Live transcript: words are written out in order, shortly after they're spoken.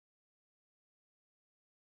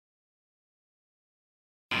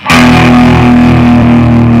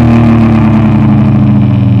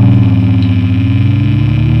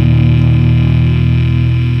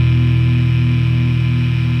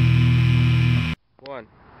on?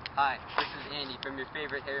 Hi, this is Andy from your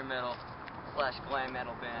favorite hair metal slash glam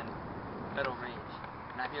metal band, Metal Range,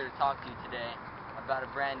 and I'm here to talk to you today about a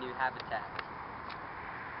brand new Habbitat.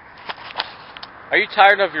 Are you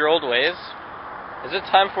tired of your old ways? Is it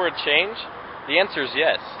time for a change? The answer is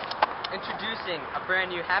yes. Introducing a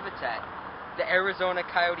brand new Habbitat, the Arizona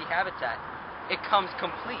Coyote Habbitat. It comes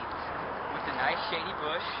complete with a nice shady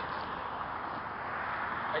bush,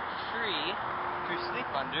 a tree to sleep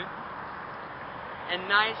under, and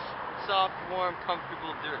nice, soft, warm,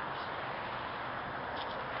 comfortable dirt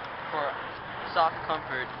for soft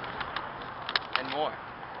comfort and more.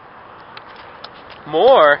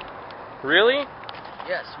 More? Really?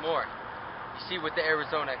 Yes, more. You see, with the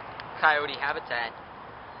Arizona Coyote Habbitat,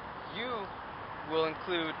 you will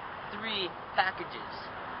include 3 packages.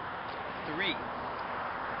 Three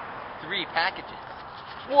packages.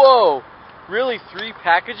 Whoa! Really, 3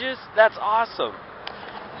 packages? That's awesome.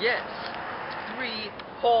 Yes, 3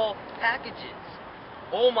 whole packages.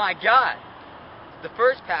 Oh my God! The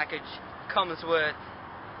first package comes with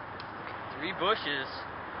 3 bushes.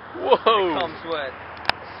 Whoa! It comes with a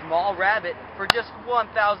small rabbit for just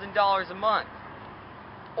 $1,000 a month.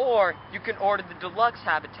 Or you can order the deluxe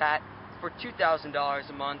Habbitat for $2,000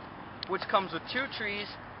 a month, which comes with 2 trees,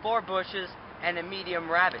 4 bushes, and a medium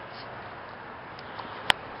rabbit.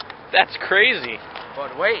 That's crazy.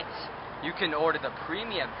 But wait, you can order the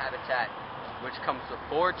premium Habbitat, which comes with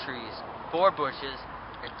 4 trees, 4 bushes,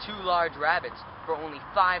 and 2 large rabbits for only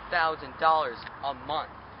 $5,000 a month.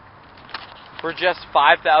 For just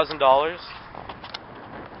 $5,000?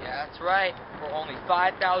 Yeah, that's right, for only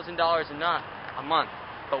 $5,000 a month.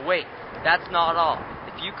 But wait, that's not all.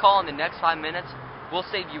 If you call in the next 5 minutes, we'll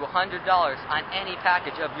save you $100 on any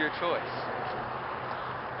package of your choice.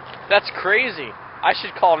 That's crazy. I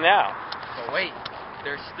should call now. But wait,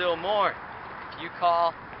 there's still more. If you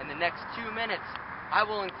call in the next 2 minutes, I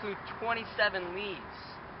will include 27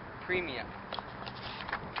 leaves, premium.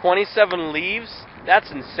 27 leaves?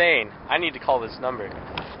 That's insane. I need to call this number.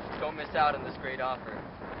 Don't miss out on this great offer.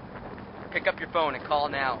 Pick up your phone and call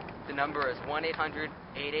now. The number is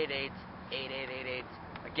 1-800-888-8888.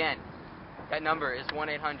 Again, that number is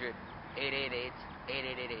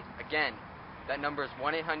 1-800-888-8888. Again, that number is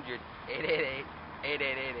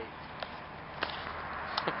 1-800-888-8888.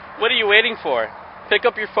 What are you waiting for? Pick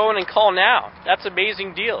up your phone and call now. That's an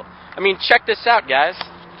amazing deal. I mean, check this out, guys.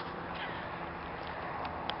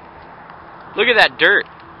 Look at that dirt.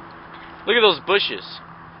 Look at those bushes.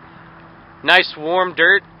 Nice warm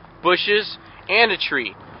dirt, bushes, and a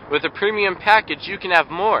tree. With a premium package, you can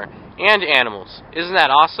have more, and animals. Isn't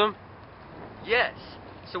that awesome? Yes.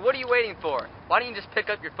 So what are you waiting for? Why don't you just pick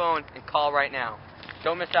up your phone and call right now?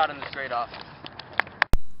 Don't miss out on this great offer.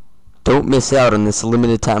 Don't miss out on this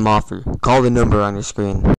limited time offer. Call the number on your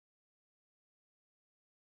screen.